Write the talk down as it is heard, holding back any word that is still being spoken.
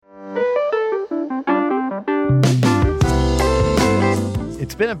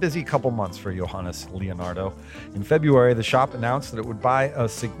been a busy couple months for Johannes Leonardo. In February, the shop announced that it would buy a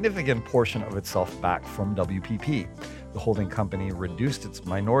significant portion of itself back from WPP. The holding company reduced its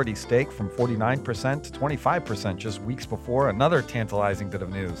minority stake from 49% to 25% just weeks before another tantalizing bit of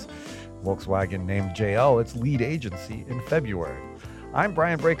news. Volkswagen named JL its lead agency in February. I'm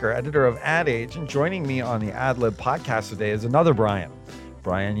Brian Breaker, editor of Ad Age, and joining me on the AdLib podcast today is another Bryan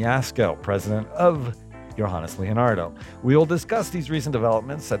Yasko, president of Johannes Leonardo. We will discuss these recent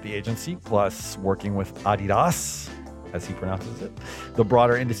developments at the agency, plus working with Adidas, as he pronounces it, the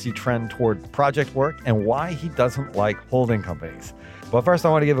broader industry trend toward project work, and why he doesn't like holding companies. But first, I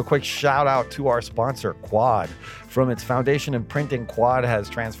want to give a quick shout out to our sponsor, Quad. From its foundation in printing, Quad has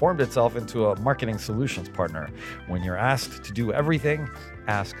transformed itself into a marketing solutions partner. When you're asked to do everything,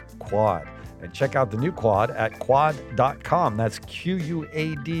 ask Quad. And check out the new Quad at quad.com. That's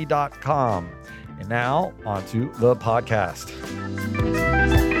QUAD.com. And now, on to the podcast.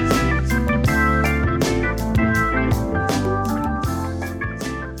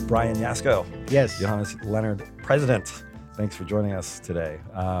 Bryan Yasko. Yes. Johannes Leonardo, president. Thanks for joining us today.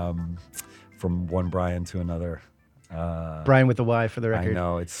 From one Bryan to another. Bryan with the Y for the record. I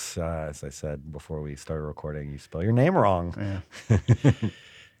know. It's, as I said before we started recording, you spell your name wrong. Yeah.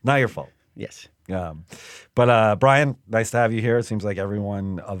 Not your fault. Yes. But Bryan, nice to have you here. It seems like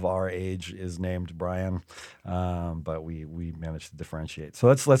everyone of our age is named Bryan, but we managed to differentiate. So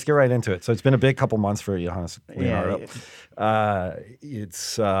let's get right into it. So it's been a big couple months for Johannes Leonardo. Yeah.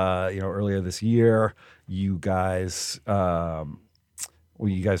 It's earlier this year, you guys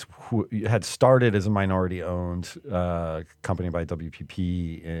who had started as a minority-owned company by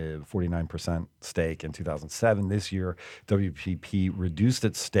WPP, 49% stake in 2007. This year, WPP reduced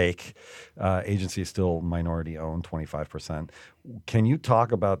its stake. Agency is still minority-owned, 25%. Can you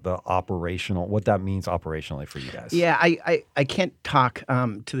talk about what that means operationally for you guys? Yeah, I can't talk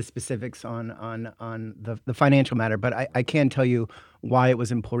to the specifics on the financial matter, but I can tell you why it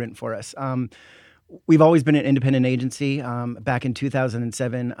was important for us. We've always been an independent agency. Back in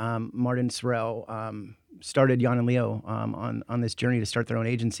 2007, Martin Sorrell started Jan and Leo on this journey to start their own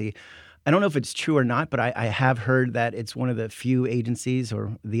agency. I don't know if it's true or not, but I have heard that it's one of the few agencies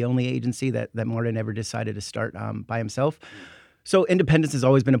or the only agency that Martin ever decided to start by himself. So independence has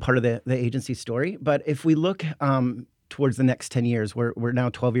always been a part of the agency story. But if we look towards the next 10 years, we're now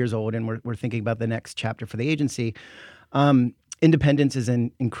 12 years old and we're thinking about the next chapter for the agency. Independence is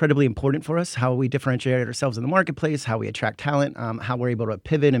incredibly important for us, how we differentiate ourselves in the marketplace, how we attract talent, how we're able to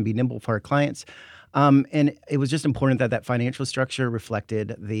pivot and be nimble for our clients. And it was just important that financial structure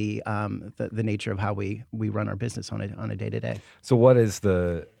reflected the nature of how we run our business on a day-to-day. So what is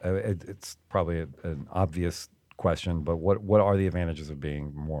it's probably an obvious question, but what are the advantages of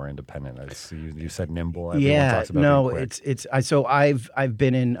being more independent? You said nimble. Everyone talks about being quick. So I've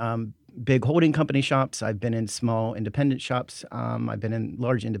been in big holding company shops. I've been in small independent shops. I've been in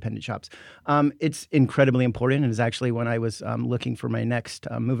large independent shops. It's incredibly important. And it's actually when I was looking for my next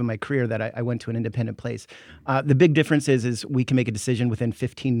move in my career that I went to an independent place. The big difference is we can make a decision within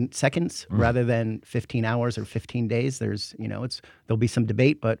 15 seconds rather than 15 hours or 15 days. There'll be some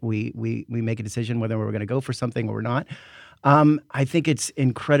debate, but we make a decision whether we're going to go for something or not. I think it's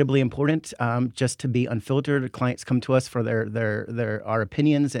incredibly important just to be unfiltered. Clients come to us for our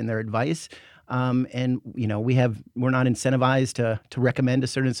opinions and their advice, and we're not incentivized to recommend a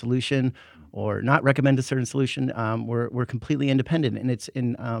certain solution or not recommend a certain solution. We're completely independent, and it's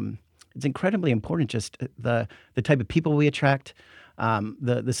incredibly important. Just the type of people we attract,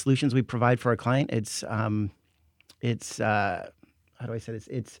 the solutions we provide for our client. It's how do I say this?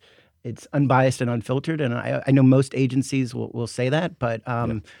 It's unbiased and unfiltered, and I know most agencies will say that, but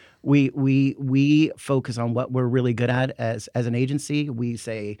we focus on what we're really good at as an agency.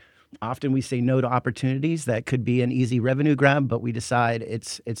 Often we say no to opportunities that could be an easy revenue grab, but we decide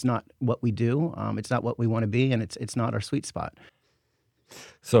it's not what we do, it's not what we want to be, and it's not our sweet spot.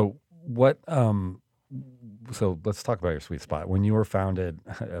 So So let's talk about your sweet spot. When you were founded,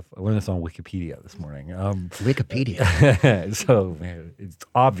 I learned this on Wikipedia this morning. Wikipedia. So it's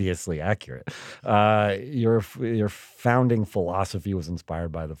obviously accurate. Your founding philosophy was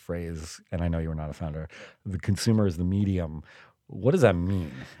inspired by the phrase, and I know you were not a founder, the consumer is the medium. What does that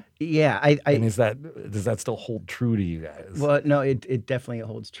mean? Yeah. And does that still hold true to you guys? Well, no, it definitely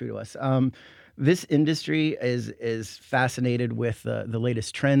holds true to us. This industry is fascinated with the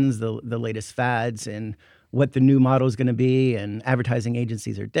latest trends, the latest fads, and what the new model is going to be. And advertising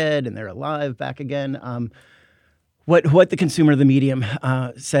agencies are dead and they're alive back again. What the consumer, the medium,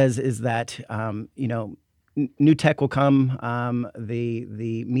 says is that new tech will come.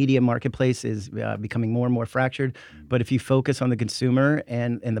 The media marketplace is becoming more and more fractured. But if you focus on the consumer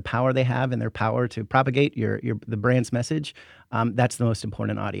and the power they have and their power to propagate the brand's message, that's the most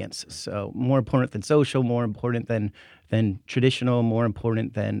important audience. So more important than social, more important than traditional, more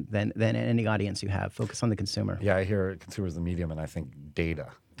important than any audience you have. Focus on the consumer. Yeah, I hear consumers the medium, and I think data.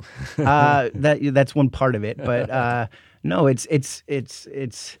 That's one part of it, but no, it's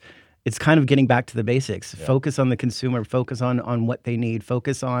kind of getting back to the basics. Yeah. Focus on the consumer. Focus on what they need.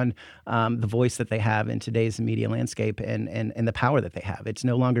 Focus on the voice that they have in today's media landscape and the power that they have. It's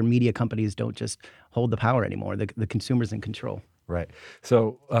no longer media companies don't just hold the power anymore. The consumer's in control. Right.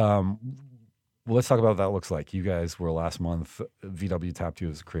 So let's talk about what that looks like. You guys were last month, VW tapped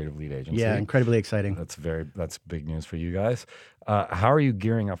you as a creative lead agency. Yeah, incredibly exciting. That's big news for you guys. How are you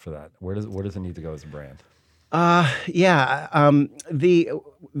gearing up for that? Where does it need to go as a brand? The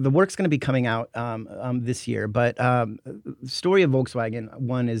work's going to be coming out this year, but the story of Volkswagen,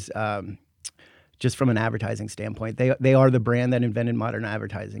 one is just from an advertising standpoint. They are the brand that invented modern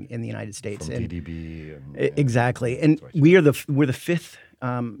advertising in the United States. From DDB. Exactly. And we're the fifth,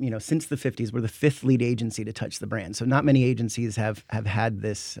 since the 50s, we're the fifth lead agency to touch the brand. So not many agencies have had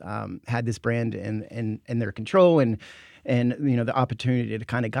this brand in their control and the opportunity to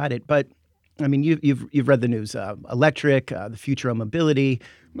kind of guide it. But I mean, you've read the news. Electric, the future of mobility.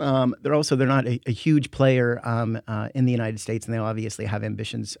 They're not a huge player in the United States, and they obviously have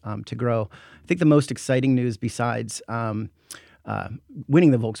ambitions to grow. I think the most exciting news, besides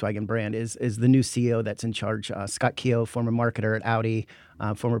winning the Volkswagen brand, is the new CEO that's in charge. Scott Keogh, former marketer at Audi,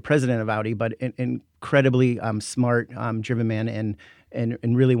 former president of Audi, but incredibly smart, driven man,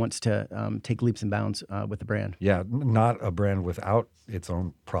 and really wants to take leaps and bounds with the brand. Yeah, not a brand without its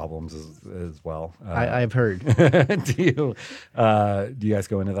own problems as well. I've heard. Do you guys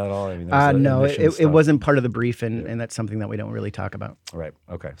go into that at all? I mean, no, it wasn't part of the brief, and that's something that we don't really talk about. Right.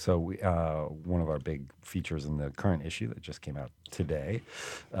 Okay. So one of our big features in the current issue that just came out today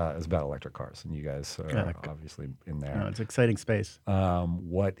is about electric cars, and you guys are obviously in there. No, it's an exciting space.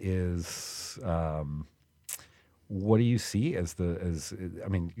 What do you see as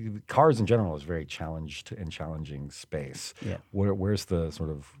cars in general is very challenging space. Yeah. Where's the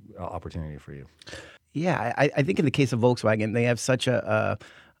sort of opportunity for you? Yeah, I think in the case of Volkswagen, they have such a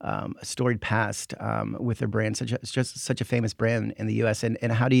storied past with their brand, such a famous brand in the U.S. And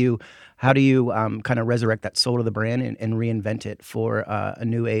how do you kind of resurrect that soul of the brand and reinvent it for a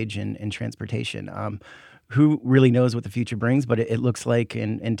new age in transportation? Who really knows what the future brings, but it looks like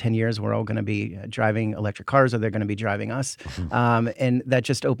in 10 years, we're all going to be driving electric cars, or they're going to be driving us. And that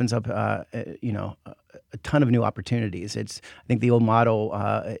just opens up, a ton of new opportunities. I think the old model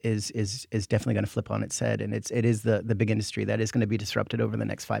is definitely going to flip on its head, and it is the big industry that is going to be disrupted over the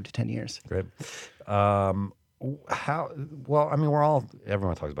next 5 to 10 years. Great. Everyone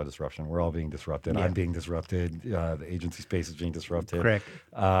talks about disruption. We're all being disrupted. Yeah. I'm being disrupted. The agency space is being disrupted. Correct.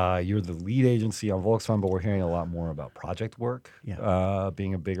 You're the lead agency on Volkswagen, but we're hearing a lot more about project work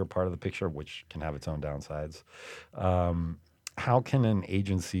being a bigger part of the picture, which can have its own downsides. How can an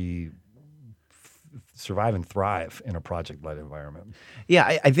agency survive and thrive in a project-led environment?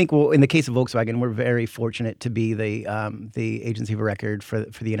 Yeah, I think in the case of Volkswagen, we're very fortunate to be the agency of record for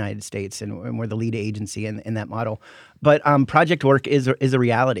the United States, and we're the lead agency in that model. But project work is a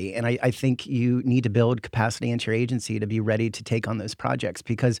reality, and I think you need to build capacity into your agency to be ready to take on those projects,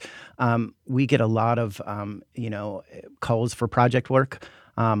 because we get a lot of calls for project work.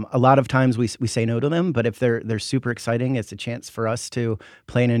 A lot of times we say no to them, but if they're super exciting, it's a chance for us to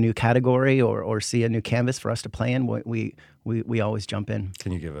play in a new category or see a new canvas for us to play in. We always jump in.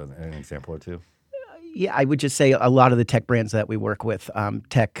 Can you give an example or two? Yeah, I would just say a lot of the tech brands that we work with,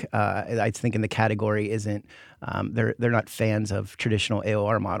 I think in the category isn't, they're not fans of traditional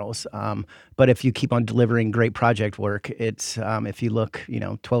AOR models. But if you keep on delivering great project work, it's if you look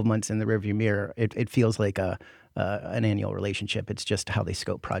 12 months in the rearview mirror, it feels like an annual relationship. It's just how they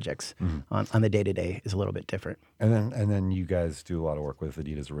scope projects on the day-to-day is a little bit different. And then you guys do a lot of work with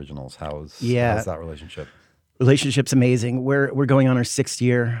Adidas Originals. How's that relationship? Relationship's amazing. We're going on our 6th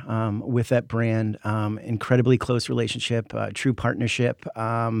year with that brand. Incredibly close relationship, true partnership.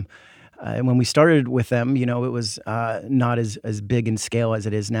 And when we started with them, it was not as big in scale as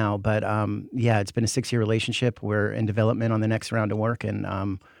it is now. But it's been a 6-year relationship. We're in development on the next round of work,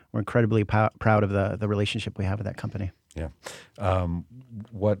 and we're incredibly proud of the relationship we have with that company. Yeah.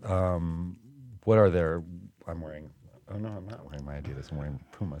 What are their? I'm wearing Oh no, I'm not wearing my Adidas. I'm wearing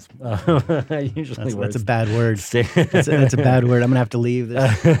Pumas. I usually wear That's a bad word. Stan. That's a bad word. I'm gonna have to leave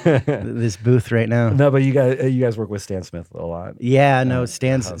this booth right now. No, but you guys work with Stan Smith a lot. Yeah, no,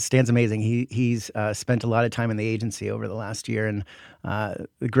 Stan's amazing. He's spent a lot of time in the agency over the last year, and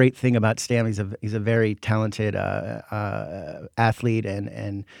the great thing about Stan, he's a very talented athlete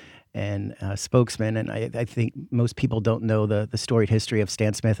and spokesman. And I think most people don't know the storied history of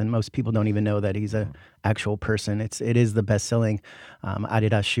Stan Smith, and most people don't even know that he's a actual person. It is the best-selling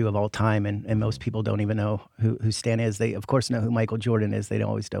Adidas shoe of all time, and most people don't even know who Stan is. They of course know who Michael Jordan is. They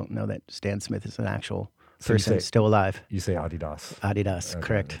always don't know that Stan Smith is an actual person still alive. You say Adidas. Adidas, Okay.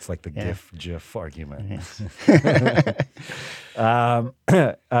 Correct. It's like the GIF argument. Yes.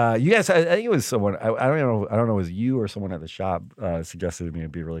 You guys, I think it was someone. I don't know. It was you or someone at the shop suggested to me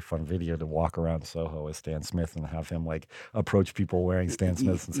it'd be a really fun video to walk around Soho with Stan Smith and have him like approach people wearing Stan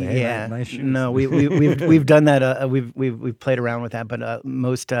Smiths and say, "Hey, nice shoes." No, we've done that. We've played around with that, but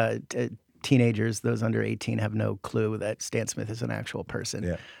most teenagers, those under 18, have no clue that Stan Smith is an actual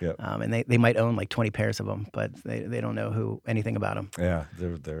person. Yeah. And they might own like 20 pairs of them, but they don't know anything about them. Yeah,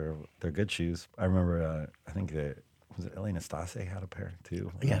 they're good shoes. I remember. I think was it Elena Stase had a pair too.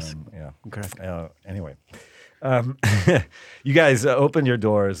 Yes. Yeah. Correct. Anyway, you guys opened your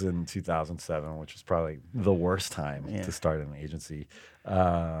doors in 2007, which was probably the worst time to start an agency.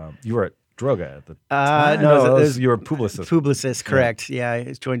 You were at Droga at the time? No, you were Publicis. Publicis, correct. Yeah,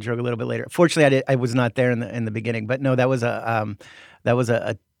 I joined Droga a little bit later. Fortunately, I was not there in the beginning, but no, that was a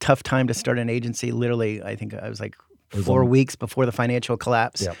tough time to start an agency. Literally, I think I was like 4 weeks before the financial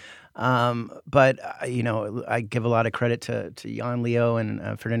collapse. Yeah. But I give a lot of credit to Jan Leo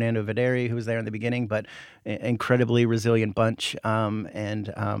and Fernando Videri, who was there in the beginning, but incredibly resilient bunch.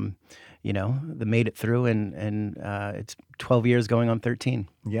 They made it through, and it's 12 years going on 13.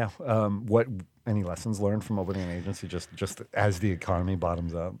 Yeah. Any lessons learned from opening an agency just as the economy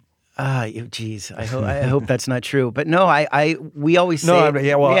bottoms out? Geez, I hope that's not true. But no, we always say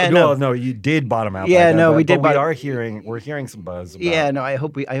no, you did bottom out. Yeah, no, we did. But we're hearing some buzz. About Yeah, no, I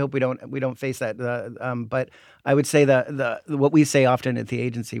hope we don't face that. But I would say that what we say often at the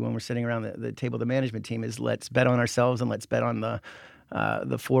agency when we're sitting around the table, the management team, is let's bet on ourselves and let's bet on the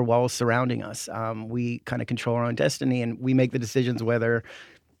four walls surrounding us. We kind of control our own destiny, and we make the decisions whether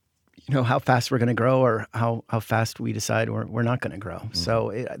how fast we're going to grow or how fast we decide we're not going to grow. Mm-hmm.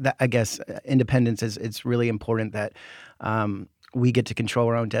 So I guess independence it's really important that we get to control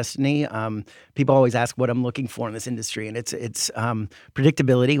our own destiny. People always ask what I'm looking for in this industry, and it's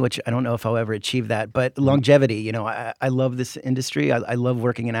predictability, which I don't know if I'll ever achieve that, but longevity. I love this industry. I love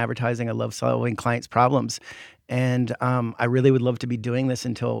working in advertising. I love solving clients' problems. And I really would love to be doing this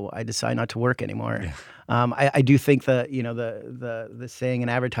until I decide not to work anymore. Yeah. I do think the saying in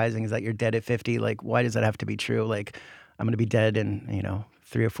advertising is that you're dead at 50. Like, why does that have to be true? Like, I'm going to be dead in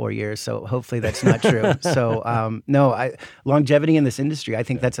 3 or 4 years. So hopefully that's not true. So longevity in this industry, I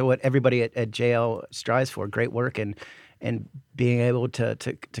think that's what everybody at JL strives for. Great work and being able to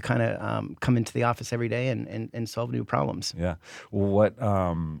kind of come into the office every day and solve new problems. Yeah. What?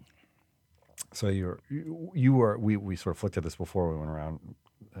 So you were we sort of flicked at this before we went around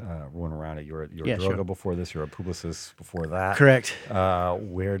it. You were at Droga before this. You were at Publicis before that. Correct.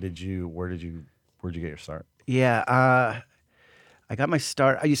 Where did you get your start? Yeah. I got my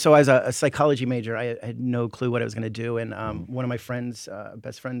start. So as a psychology major, I had no clue what I was going to do. And one of my friends,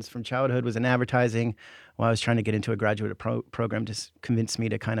 best friends from childhood, was in advertising. While I was trying to get into a graduate program, just convinced me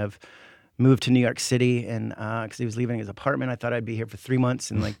to kind of moved to New York City, and because he was leaving his apartment, I thought I'd be here for 3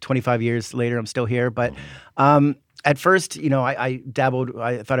 months, and like 25 years later, I'm still here. But at first, I dabbled.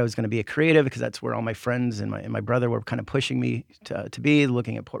 I thought I was going to be a creative because that's where all my friends and my brother were kind of pushing me to be,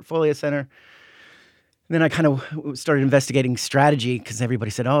 looking at Portfolio Center. And then I kind of started investigating strategy because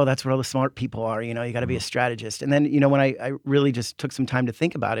everybody said, "Oh, that's where all the smart people are. You got to be a strategist." And then, when I really just took some time to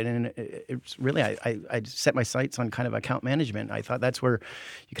think about it, and it's really I set my sights on kind of account management. I thought that's where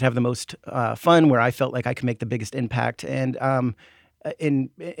you could have the most fun, where I felt like I could make the biggest impact. And at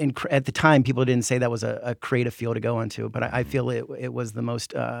the time, people didn't say that was a creative field to go into, but I feel it was the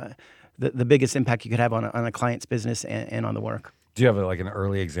most the biggest impact you could have on a client's business and on the work. Do you have an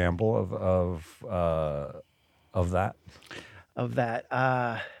early example of that? Of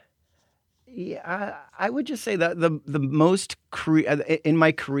that, yeah, I would just say that the most in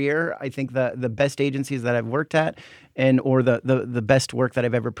my career, I think the best agencies that I've worked at, or the best work that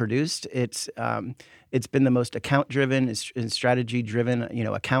I've ever produced, it's been the most account driven and strategy driven,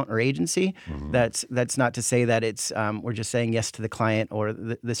 account or agency. Mm-hmm. That's not to say that it's we're just saying yes to the client or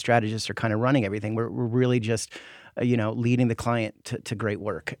the strategists are kind of running everything. We're really just leading the client to great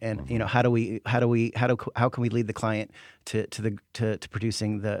work, and how can we lead the client to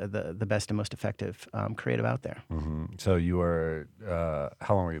producing the best and most effective creative out there. So you were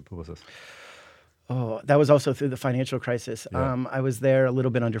how long were you at Publicis? Oh, that was also through the financial crisis. Yeah. I was there a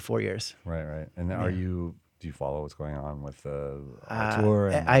little bit under 4 years. Right. And do you follow what's going on with the tour?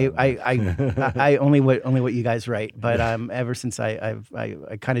 I only what you guys write, but ever since I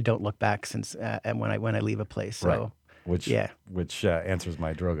kind of don't look back since and when I leave a place. So. Right. Which answers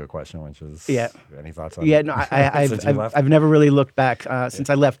my Droga question, which is any thoughts on no, I've never really looked back since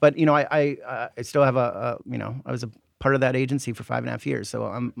I left, but I still have I was a part of that agency for 5.5 years,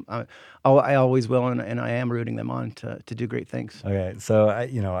 so I always will, and I am rooting them on to do great things. Okay, so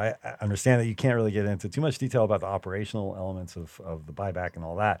I understand that you can't really get into too much detail about the operational elements of the buyback and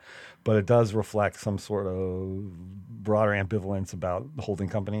all that, but it does reflect some sort of broader ambivalence about holding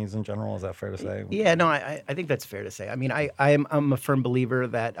companies in general. Is that fair to say? Yeah, no, I think that's fair to say. I mean, I'm a firm believer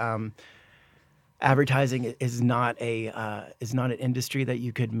that advertising is not an industry that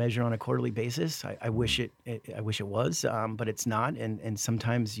you could measure on a quarterly basis. I wish it was, but it's not. And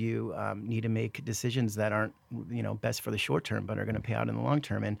sometimes you need to make decisions that aren't best for the short term, but are going to pay out in the long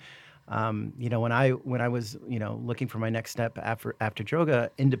term. And when I was looking for my next step after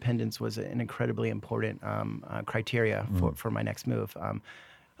Droga, independence was an incredibly important criteria for my next move.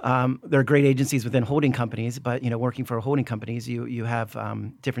 There are great agencies within holding companies, but working for holding companies, you have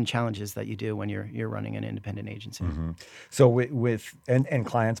different challenges that you do when you're running an independent agency. So with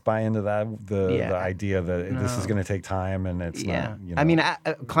clients buy into that the idea that this is going to take time and it's not. I mean,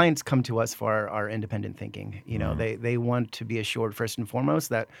 clients come to us for our independent thinking. They want to be assured first and foremost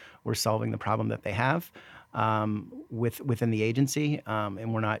that we're solving the problem that they have within the agency,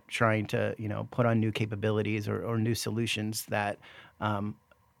 and we're not trying to put on new capabilities or new solutions that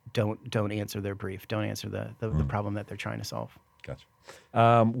don't answer their brief, don't answer the problem that they're trying to solve. Gotcha.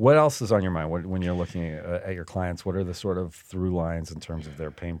 What else is on your mind when you're looking at your clients? What are the sort of through lines in terms of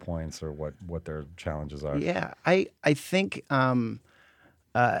their pain points or what their challenges are? Yeah, I think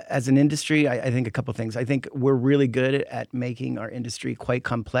as an industry, I think a couple things. I think we're really good at making our industry quite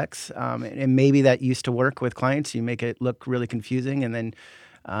complex, and maybe that used to work with clients. You make it look really confusing, and then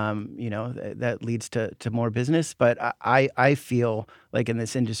that leads to more business. But I feel like in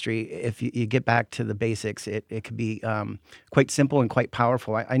this industry, if you get back to the basics, it could be quite simple and quite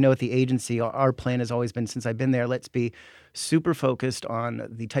powerful. I know at the agency, our plan has always been, since I've been there, let's be super focused on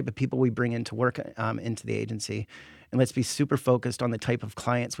the type of people we bring into work into the agency. And let's be super focused on the type of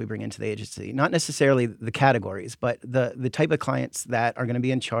clients we bring into the agency. Not necessarily the categories, but the type of clients that are going to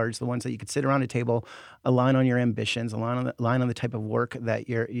be in charge, the ones that you could sit around a table, align on your ambitions, align on the type of work that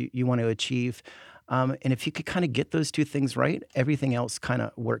you want to achieve. And if you could kind of get those two things right, everything else kind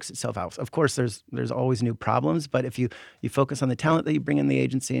of works itself out. Of course, there's always new problems, but if you focus on the talent that you bring in the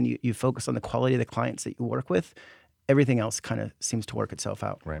agency and you focus on the quality of the clients that you work with, everything else kind of seems to work itself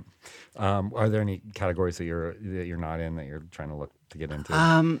out. Right. Are there any categories that you're not in that you're trying to get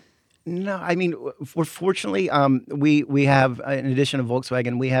into? No, I mean, we're fortunately we have, in addition to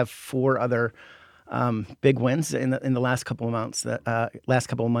Volkswagen, we have 4 other big wins in the last couple of months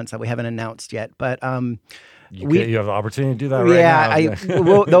that we haven't announced yet. But you have the opportunity to do that right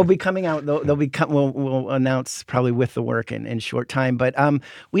now. They'll be coming out. We'll announce probably with the work in short time. But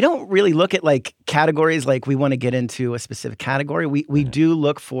we don't really look at like categories like we want to get into a specific category. We do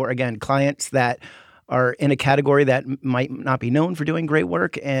look for, again, clients that are in a category that might not be known for doing great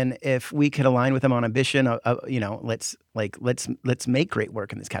work, and if we could align with them on ambition, let's make great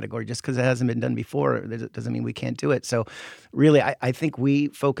work in this category. Just because it hasn't been done before, it doesn't mean we can't do it. So, really, I think we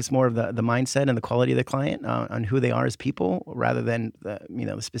focus more of the mindset and the quality of the client on who they are as people, rather than the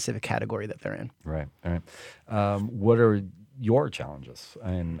specific category that they're in. Right. All right. What are your challenges?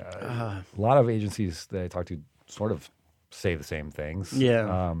 And a lot of agencies that I talk to sort of say the same things.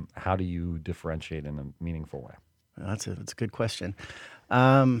 Yeah. How do you differentiate in a meaningful way? That's a good question.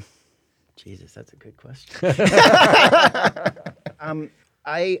 Jesus, that's a good question.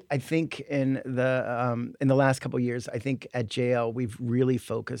 I think in the last couple of years, I think at JL we've really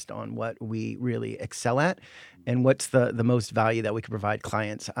focused on what we really excel at, and what's the most value that we can provide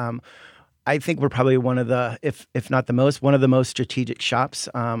clients. I think we're probably one of the, if not the most, one of the most strategic shops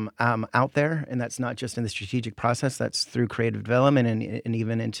out there. And that's not just in the strategic process, that's through creative development and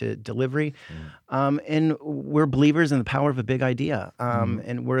even into delivery. And we're believers in the power of a big idea.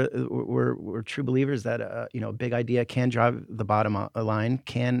 And we're true believers that a big idea can drive the bottom line,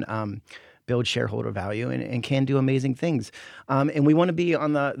 can build shareholder value and can do amazing things. And we want to be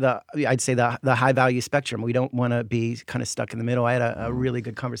on I'd say the high value spectrum. We don't want to be kind of stuck in the middle. I had a really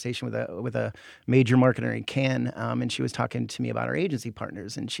good conversation with a major marketer in Cannes, and she was talking to me about our agency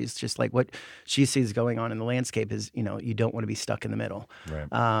partners, and she's just like, what she sees going on in the landscape is, you don't want to be stuck in the middle.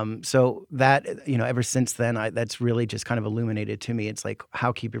 Right. So that, ever since then, that's really just kind of illuminated to me. It's like,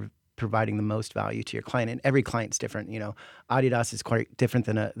 how keep providing the most value to your client, and every client's different. Adidas is quite different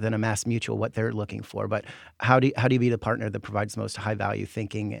than a Mass Mutual, what they're looking for. But how do you be the partner that provides the most high value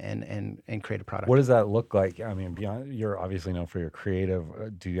thinking and create a product? What does that look like? I mean, beyond, you're obviously known for your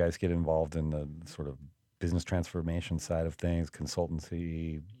creative. Do you guys get involved in the sort of business transformation side of things,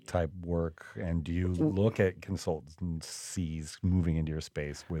 consultancy type work? And do you look at consultancies moving into your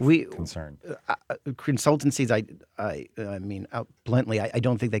space with concern? Consultancies, I mean, bluntly, I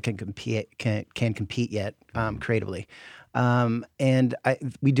don't think they can compete yet creatively. And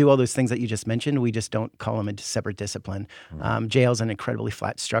we do all those things that you just mentioned. We just don't call them into separate discipline. JL's an incredibly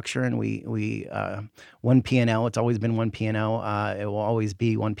flat structure, and we one P&L. It's always been one P&L. It will always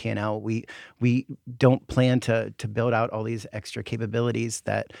be one P&L. We don't plan to build out all these extra capabilities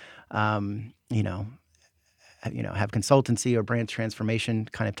that have consultancy or brand transformation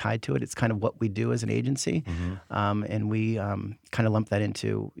kind of tied to it. It's kind of what we do as an agency, and we kind of lump that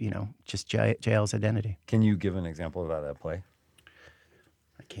into just JL's identity. Can you give an example of how that play?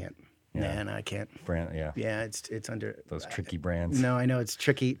 I can't. Yeah. No, I can't. Brand, yeah. Yeah, it's under those tricky brands. No, I know it's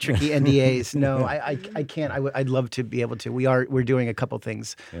tricky NDAs. No, I can't. I'd love to be able to. We're doing a couple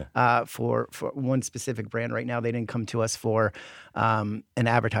things for one specific brand right now. They didn't come to us for an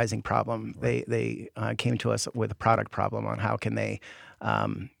advertising problem. Right. They came to us with a product problem on how can they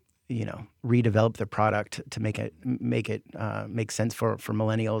redevelop their product to make it make sense for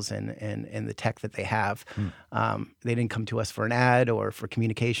millennials and the tech that they have. They didn't come to us for an ad or for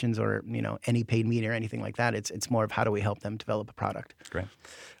communications or any paid media or anything like that. It's more of how do we help them develop a product. Great.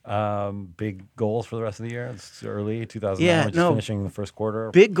 Big goals for the rest of the year? It's early 2009, finishing the first quarter.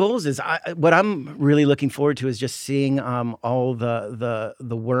 Big goals is what I'm really looking forward to is just seeing all the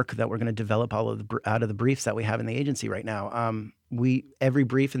work that we're going to develop out of the briefs that we have in the agency right now. Every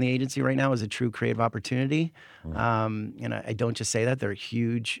brief in the agency right now is a true creative opportunity. And I don't just say that. They're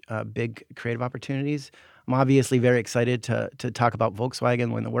huge, big creative opportunities. I'm obviously very excited to talk about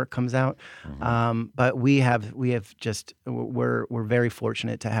Volkswagen when the work comes out. But we're very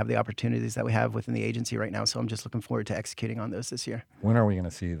fortunate to have the opportunities that we have within the agency right now. So I'm just looking forward to executing on those this year. When are we going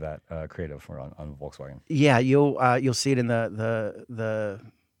to see that creative on Volkswagen? Yeah, you'll see it in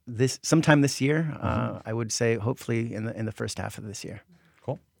this sometime this year. I would say hopefully in the first half of this year.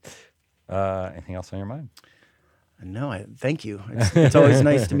 Cool. Anything else on your mind? No, thank you. It's always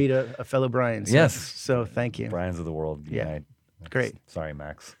nice to meet a fellow Bryan. Yes. So thank you. Bryans of the world unite. Yeah. Great. Sorry,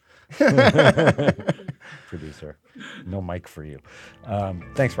 Max. Producer. No mic for you.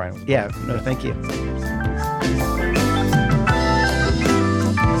 Thanks, Bryan. Yeah. No, thank you.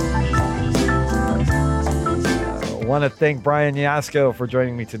 I want to thank Bryan Yasko for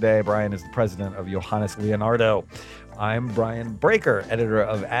joining me today. Bryan is the president of Johannes Leonardo. I'm Brian Breaker, editor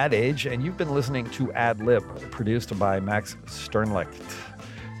of Ad Age, and you've been listening to Ad Lib, produced by Max Sternlicht.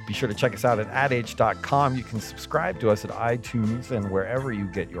 Be sure to check us out at adage.com. You can subscribe to us at iTunes and wherever you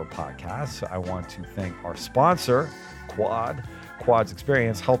get your podcasts. I want to thank our sponsor, Quad. Quad's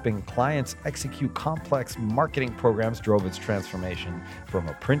experience helping clients execute complex marketing programs drove its transformation from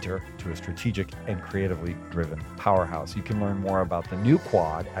a printer to a strategic and creatively driven powerhouse. You can learn more about the new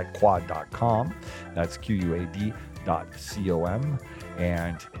Quad at quad.com. That's QUAD.com.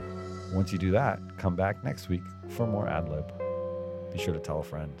 And once you do that, come back next week for more Ad Lib. Be sure to tell a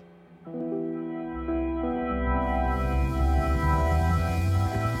friend.